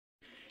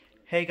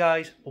Hey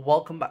guys,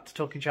 welcome back to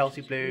Talking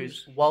Chelsea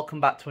Blues. Welcome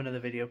back to another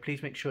video.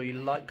 Please make sure you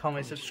like,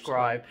 comment,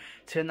 subscribe,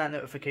 turn that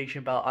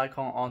notification bell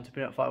icon on to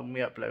be notified when we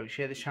upload.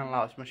 Share this channel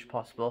out as much as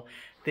possible.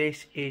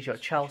 This is your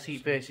Chelsea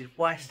versus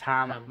West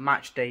Ham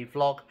match day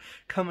vlog.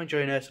 Come and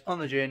join us on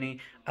the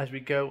journey as we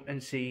go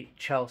and see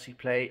Chelsea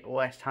play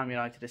West Ham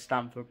United at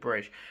Stamford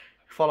Bridge.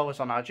 Follow us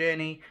on our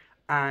journey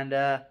and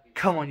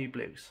come on you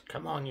Blues.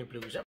 Come on you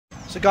Blues.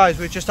 So guys,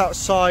 we're just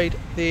outside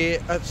the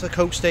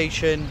coach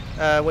station,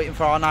 waiting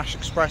for our Nash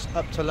Express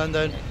up to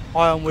London.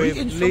 I am with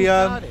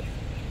Liam.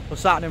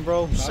 What's happening,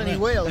 bro? Sunny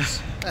Wales.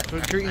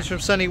 Greetings from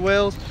sunny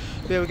Wales.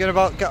 Yeah, we're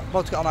about to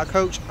get on our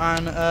coach,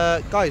 and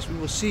guys, we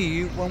will see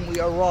you when we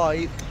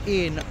arrive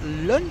in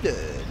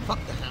London.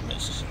 Fuck the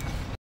Hammers.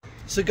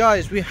 So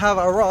guys, we have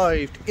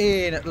arrived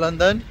in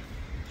London.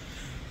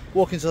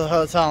 Walking to the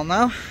hotel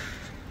now.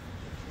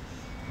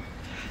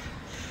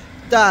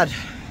 Dad,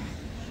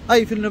 how are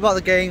you feeling about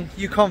the game?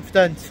 You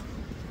confident?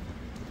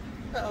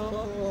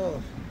 Oh,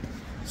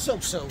 so.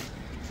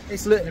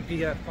 It's going to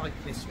be a fight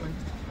this one.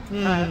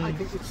 I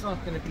think it's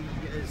not going to be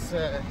as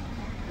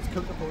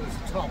comfortable as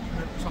the top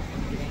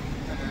of the game.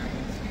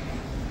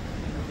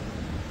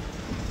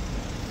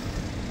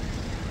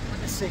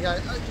 Like I say, I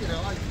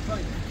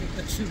think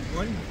the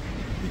 2-1,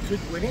 we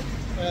could win it,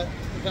 but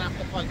we're going to have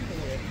to fight for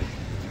it.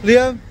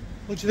 Liam,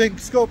 what do you think?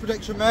 Score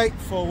prediction, mate?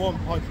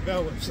 4-1, Piper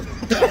Bellwitz.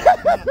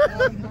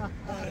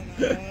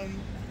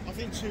 I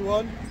think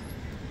 2-1. I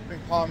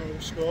think Palmer will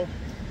score.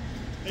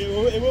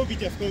 It will be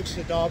difficult because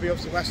the derby,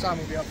 obviously West Ham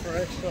will be up for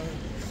it, so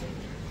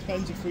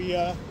depends if we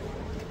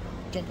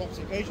jump up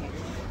to the occasion.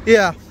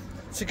 Yeah,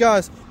 so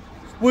guys,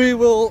 we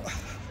will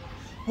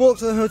walk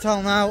to the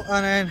hotel now,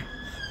 and then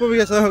when we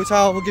get to the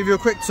hotel we'll give you a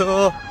quick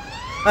tour,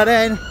 and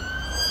then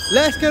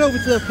let's get over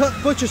to the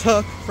Butcher's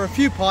Hook for a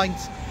few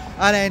pints,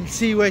 and then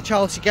see where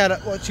Chelsea get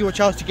it. See what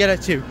Chelsea get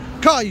it to.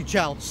 Can't you,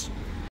 Chelsea?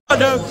 Are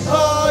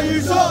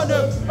you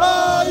Tottenham?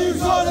 Are you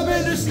Tottenham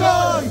in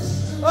disguise?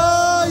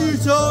 Are you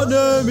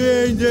Tottenham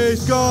in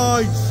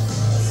disguise?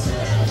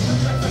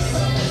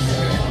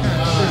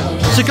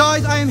 So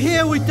guys, I am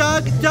here with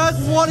Doug. Doug,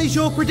 what is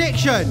your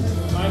prediction?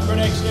 My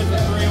prediction is a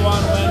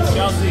 3-1 win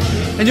Chelsea.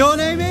 And your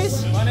name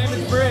is? My name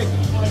is Brig.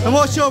 And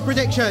what's your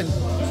prediction?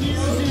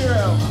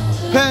 2-0.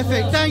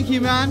 Perfect, thank you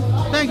man.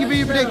 Thank you for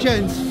your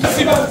predictions. If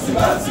you don't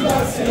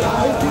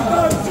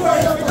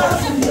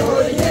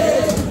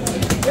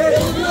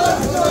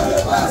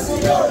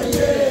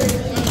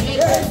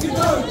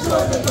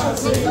join the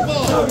fancy,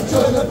 don't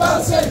join the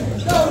fancy,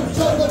 don't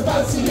join the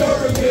fancy,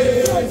 you're a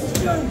year.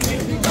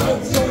 If you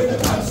don't join the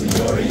fancy,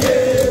 you're a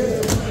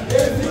year.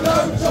 If you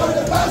don't join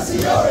the fancy,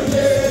 you're a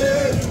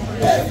year.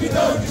 If you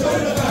don't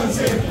join the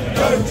fancy,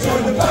 don't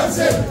join the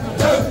fancy,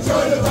 don't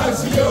join the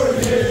fancy, you're a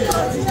year.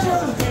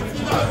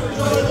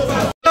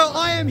 So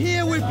I am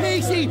here with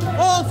PC,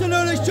 also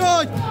known as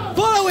George.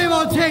 Follow him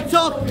on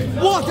TikTok.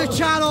 What a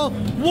channel,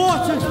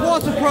 what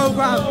a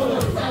program.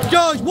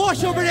 George,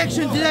 what's your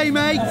prediction today,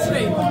 mate?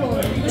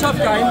 Tough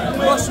game,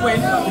 must win.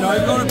 You know,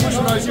 we're going to push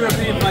for those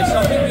European places.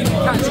 I think we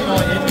can catch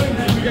United.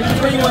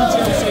 3-1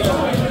 Chelsea.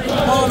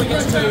 Palmer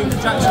gets 2,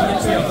 Jackson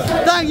gets the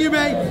other. Thank you,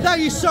 mate.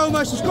 Thank you so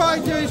much.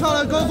 Subscribe to his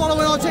channel. Go follow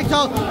him on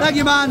TikTok. Thank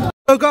you, man.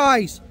 So,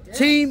 guys,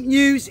 team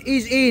news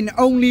is in.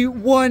 Only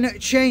one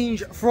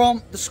change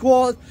from the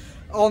squad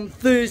on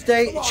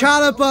Thursday.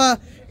 Chalobah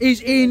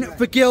is in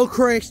for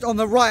Gilchrist on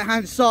the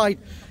right-hand side.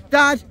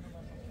 Dad,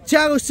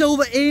 Thiago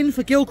Silva in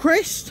for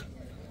Gilchrist.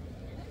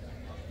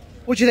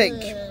 What do you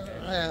think?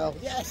 Well,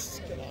 yes.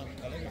 Come on.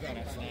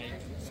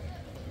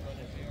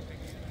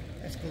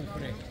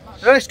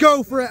 Let's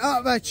go for it.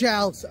 Up there,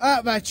 Chelsea.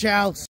 Up there,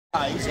 Chelsea.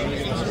 I think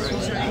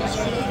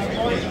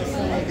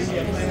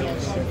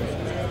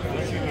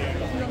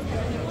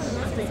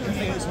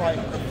it's like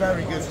a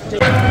very good.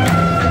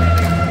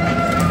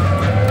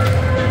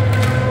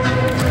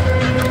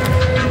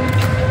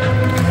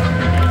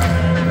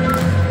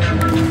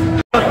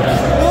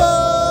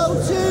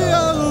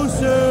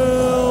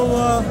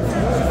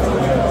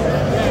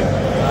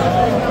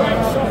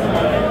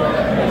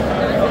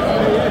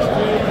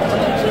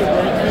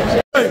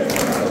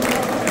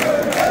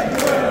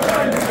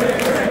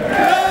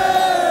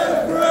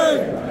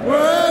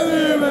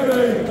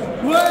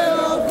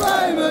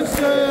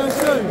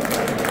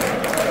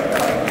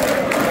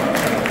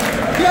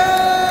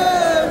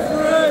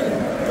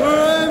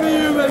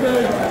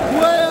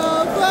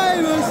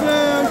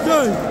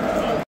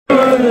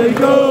 They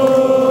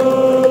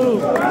go!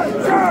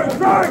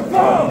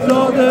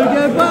 Not to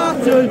get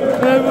battered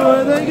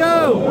everywhere they go!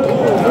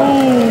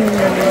 Ooh.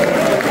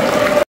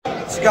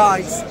 So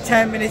guys,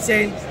 10 minutes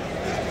in,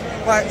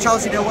 right,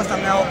 Chelsea nil, West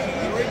Ham nil,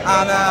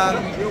 and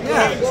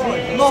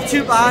yeah, not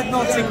too bad,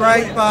 not too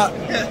great, but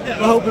we're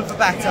hoping for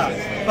better.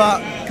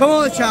 But come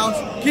on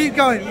Chelsea, keep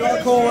going, we've got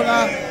a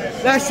corner,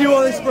 let's see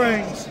what this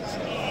brings.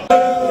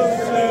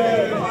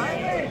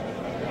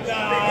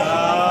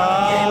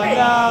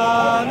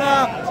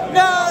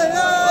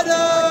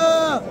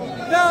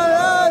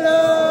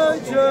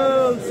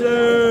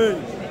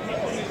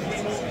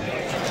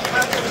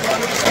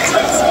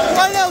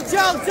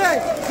 Chelsea!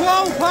 Come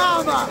Go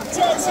Palmer!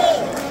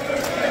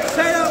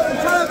 Taylor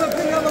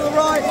picking up on the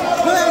right,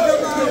 playing the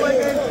man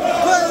wicket,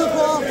 playing the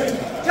ball,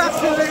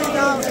 Jackson leading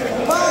down,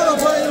 Palmer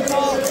playing the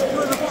ball,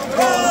 with the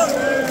ball.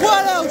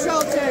 1-0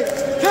 Chelsea!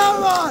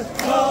 Come on!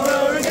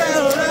 Palmer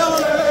again!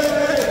 Palmer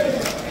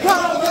again!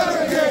 Palmer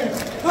again!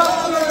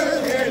 Palmer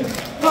again!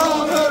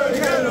 Palmer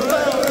again! Palmer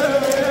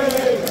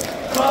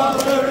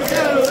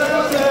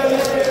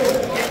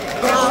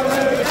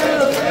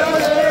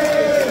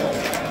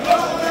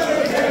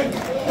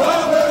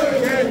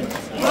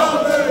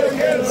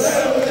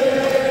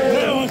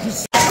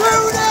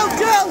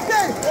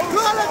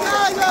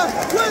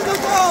with the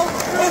ball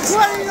in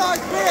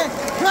 29th minute.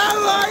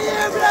 Come on,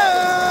 you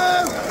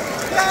Blue!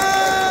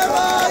 Come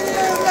on,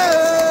 you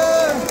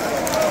Blue!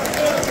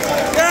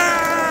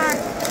 Yeah!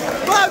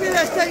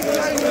 Fabulous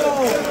takeaway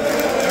goal!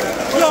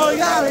 John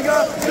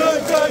Gallagher, John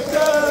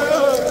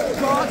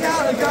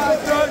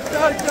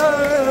Gallagher,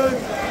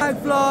 and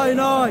flying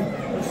high.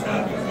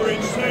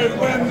 Bridge to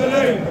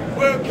Wembley,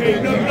 we'll keep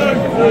them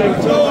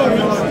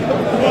victorious.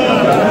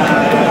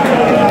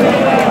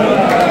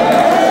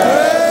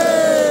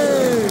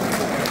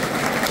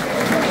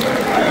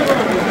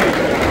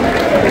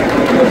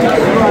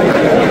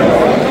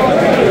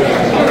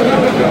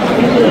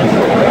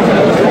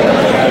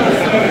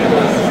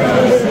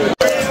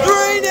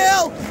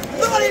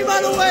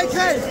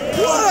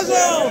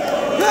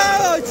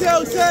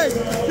 Chelsea!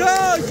 Go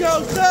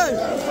Chelsea!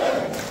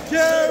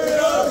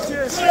 Cheerio!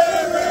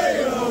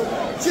 Cheerio!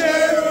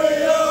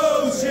 Cheerio!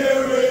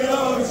 Cheerio!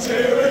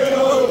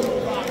 Cheerio!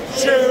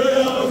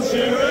 Cheerio!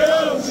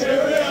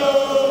 Cheerio!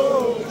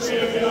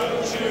 Cheerio!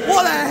 Cheerio!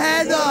 What a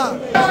header!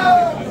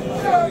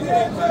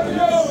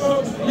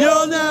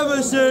 You'll never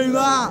sing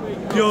that!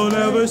 You'll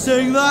never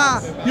sing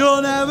that!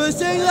 You'll never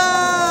sing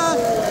that!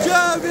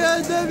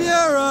 Champions of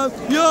Europe!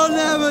 You'll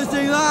never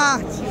sing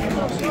that!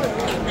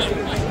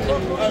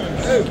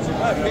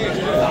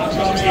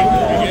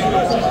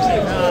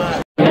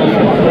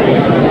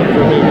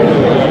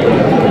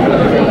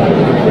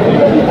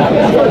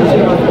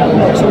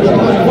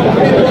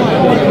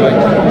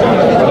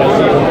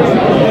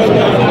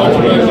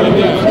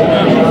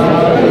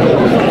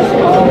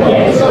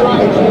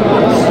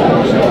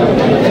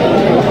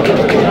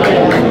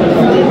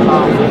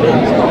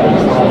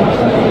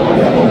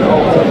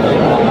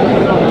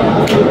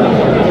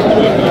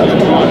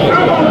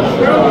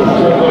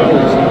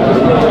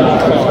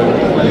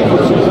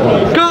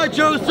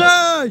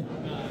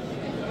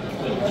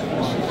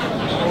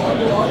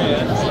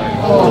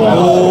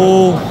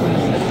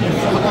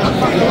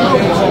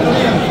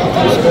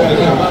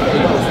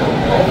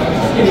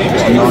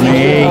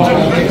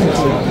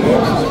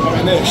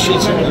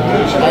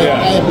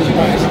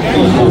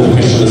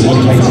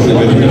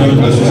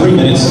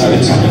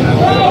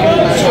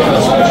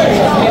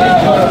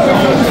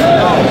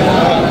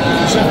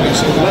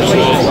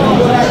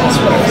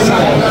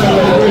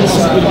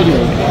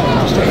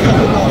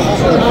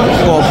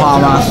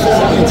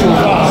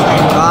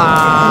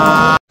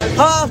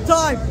 Half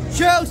time,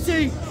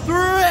 Chelsea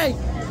 3,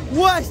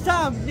 West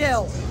Ham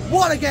 0.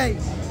 What a game!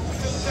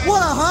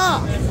 What a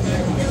half!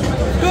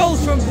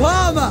 Goals from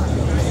Palmer,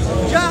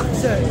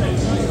 Jackson.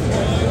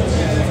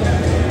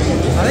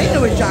 I think it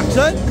was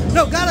Jackson.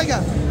 No,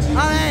 Gallagher. And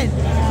then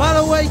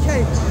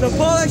Malawake to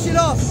polish it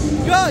off.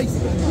 Guys,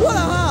 what a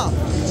half!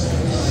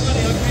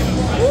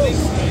 Woo.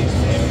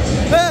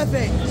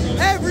 Perfect.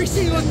 Every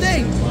single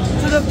thing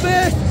to the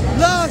first,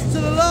 last to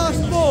the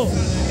last ball.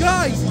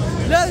 Guys,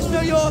 let us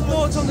know your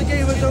thoughts on the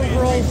game as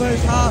overall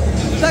first half.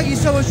 Thank you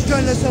so much for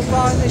joining us so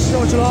far in this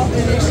short lot,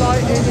 in this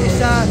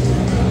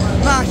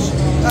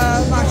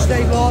match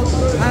day vlog.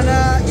 And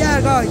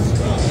yeah, guys,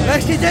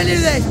 let's continue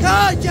this. Come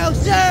on,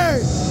 Chelsea!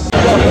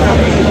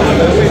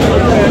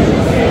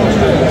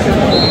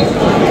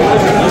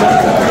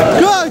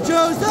 Go,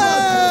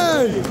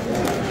 Chelsea!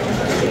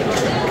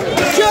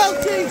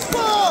 Chelsea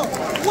 4,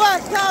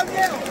 West Ham 0.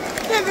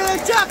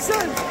 Nicholas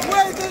Jackson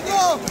with the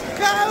goal.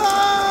 Come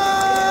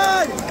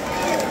on!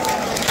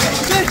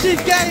 This is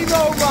game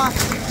over.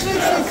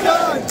 This is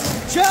done.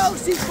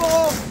 Chelsea 4,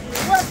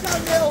 West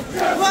Ham 0.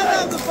 Run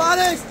down the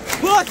banners.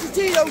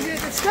 Pochettino's here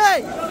to stay.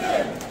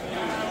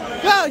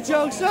 Go,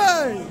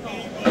 Chelsea!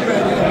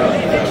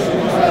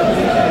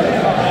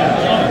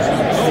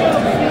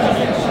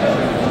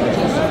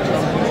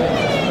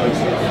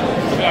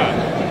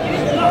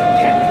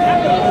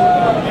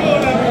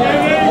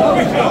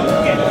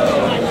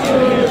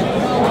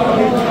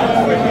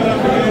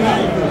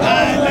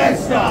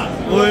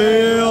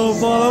 We'll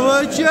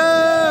follow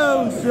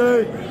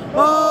Chelsea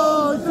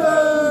on to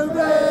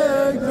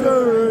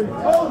victory.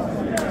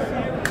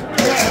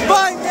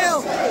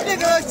 5-0,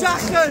 Nicholas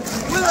Jackson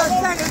with a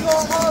second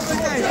goal of the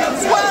game.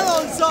 Well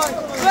onside,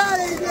 that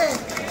is it.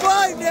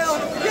 5-0,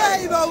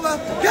 game over.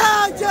 Go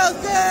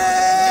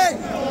Chelsea!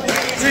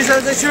 Three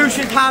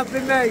substitutions have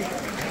been made.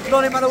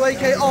 Lonnie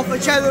Malawake off for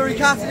Chandler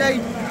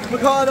Cassidy.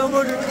 Ricardo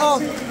Mudrin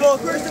off for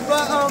Christopher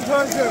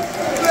Armstrong.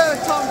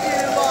 First Tom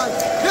Keenan line.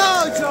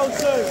 Go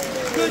Chelsea!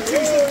 Good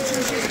two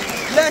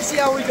substitutions. Let's see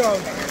how we go.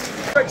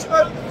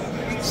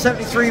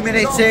 73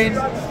 minutes in,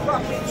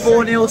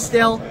 4-0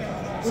 still.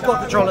 We've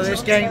got control of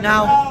this game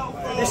now.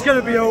 It's going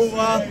to be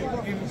over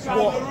in,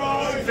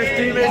 what,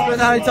 15 minutes by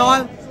that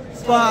time?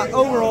 But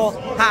overall,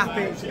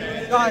 happy.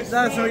 Guys,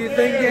 let us know what you're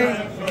thinking.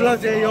 I'd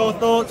love to hear your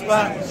thoughts,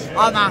 but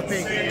I'm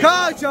happy.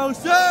 Come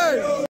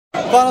Chelsea!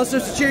 Final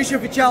substitution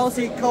for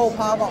Chelsea, Cole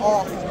Palmer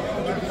off.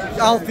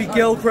 Alfie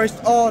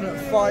Gilchrist on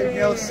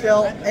 5-0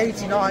 still,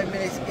 89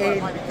 minutes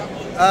in.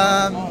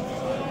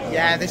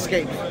 Yeah, this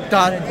game's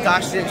done and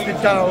dusted. It's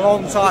been done a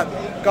long time.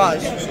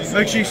 Guys,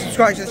 make sure you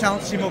subscribe to the channel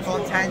to see more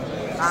content.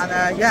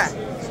 And yeah,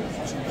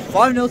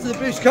 5-0 to the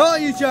Blues. Come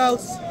on, you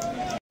Chelsea!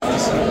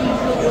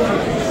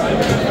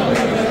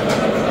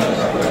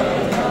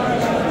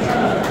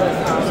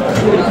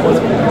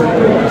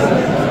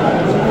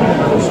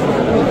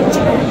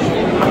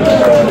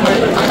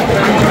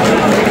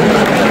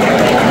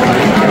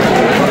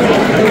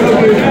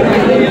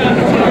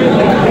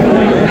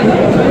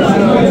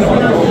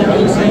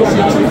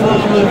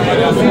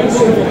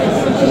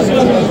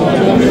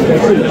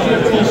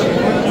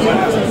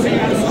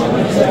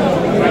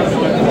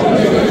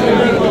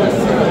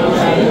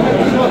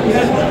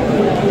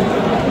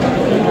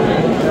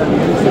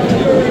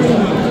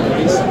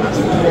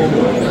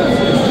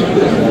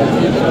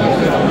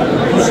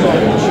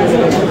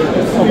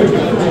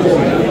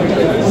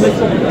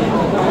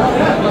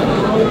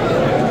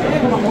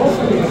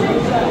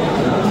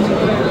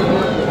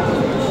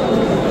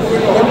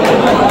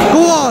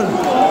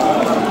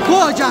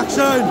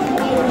 Jackson!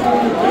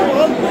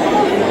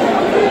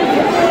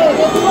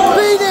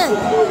 Beat it!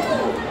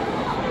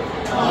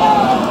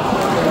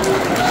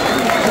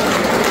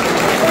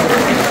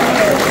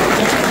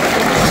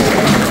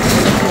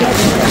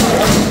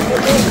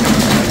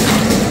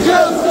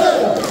 Chelsea!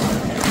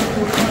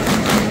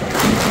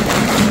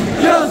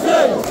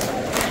 Chelsea!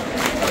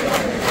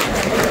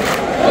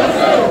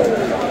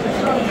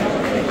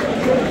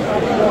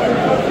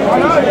 I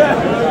know, yeah!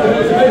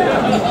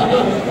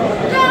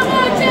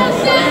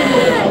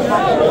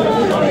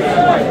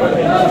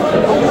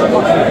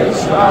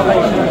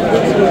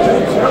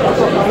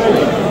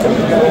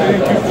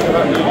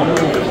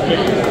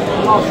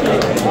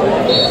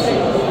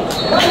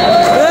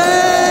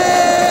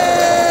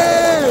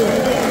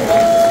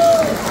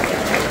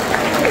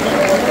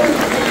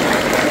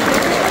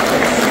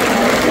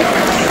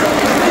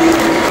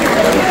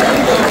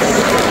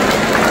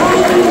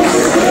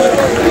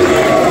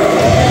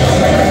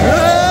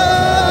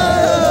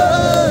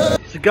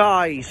 So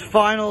guys,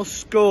 final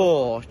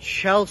score,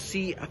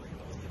 Chelsea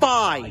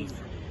 5,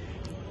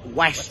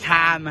 West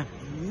Ham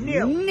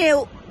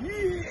 0.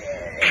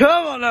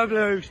 Come on now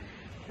Blues.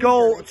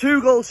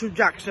 Two goals from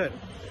Jackson,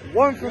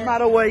 one from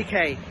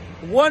Madueke,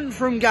 one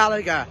from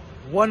Gallagher,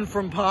 one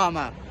from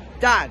Palmer.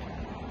 Dad,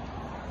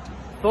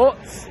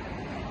 thoughts?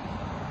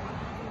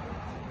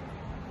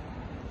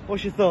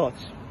 What's your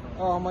thoughts?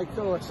 Oh, my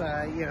thoughts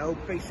are, you know,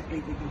 basically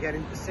we can get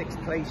into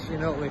 6th place, you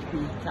know, if we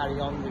carry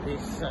on with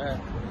this,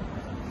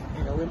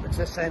 you know,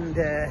 impetus and,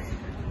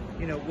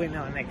 you know, win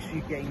our next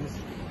few games.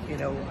 You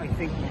know, I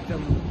think we've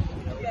done,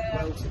 you know,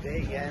 well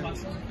today, and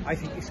I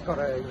think it's got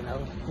to, you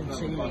know,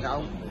 continue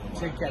now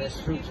to get us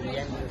through to the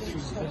end of the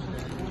season.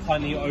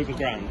 Finally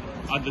overground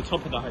at the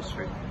top of the high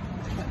street.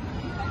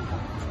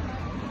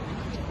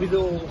 With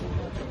all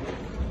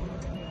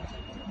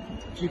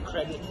due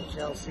credit to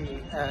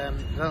Chelsea, the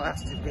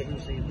last 2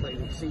 games they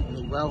played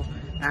exceedingly well,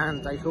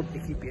 and I hope they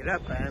keep it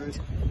up and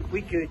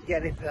we could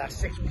get into that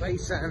 6th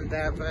place and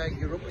have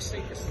Europa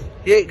status.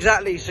 Yeah,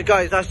 exactly. So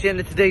guys, that's the end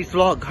of today's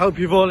vlog. Hope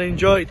you've all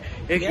enjoyed.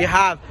 If you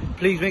have,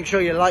 please make sure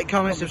you like,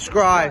 comment,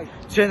 subscribe,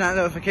 turn that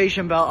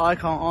notification bell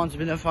icon on to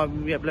be notified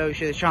when we upload.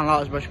 Share the channel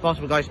out as much as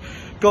possible, guys.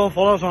 Go and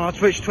follow us on our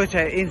Twitch, Twitter,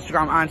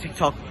 Instagram and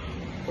TikTok.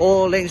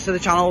 All links to the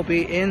channel will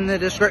be in the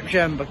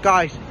description. But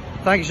guys,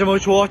 thank you so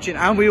much for watching,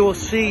 and we will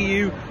see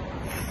you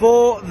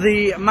for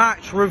the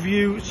match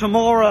review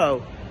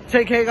tomorrow.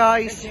 Take care,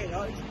 guys.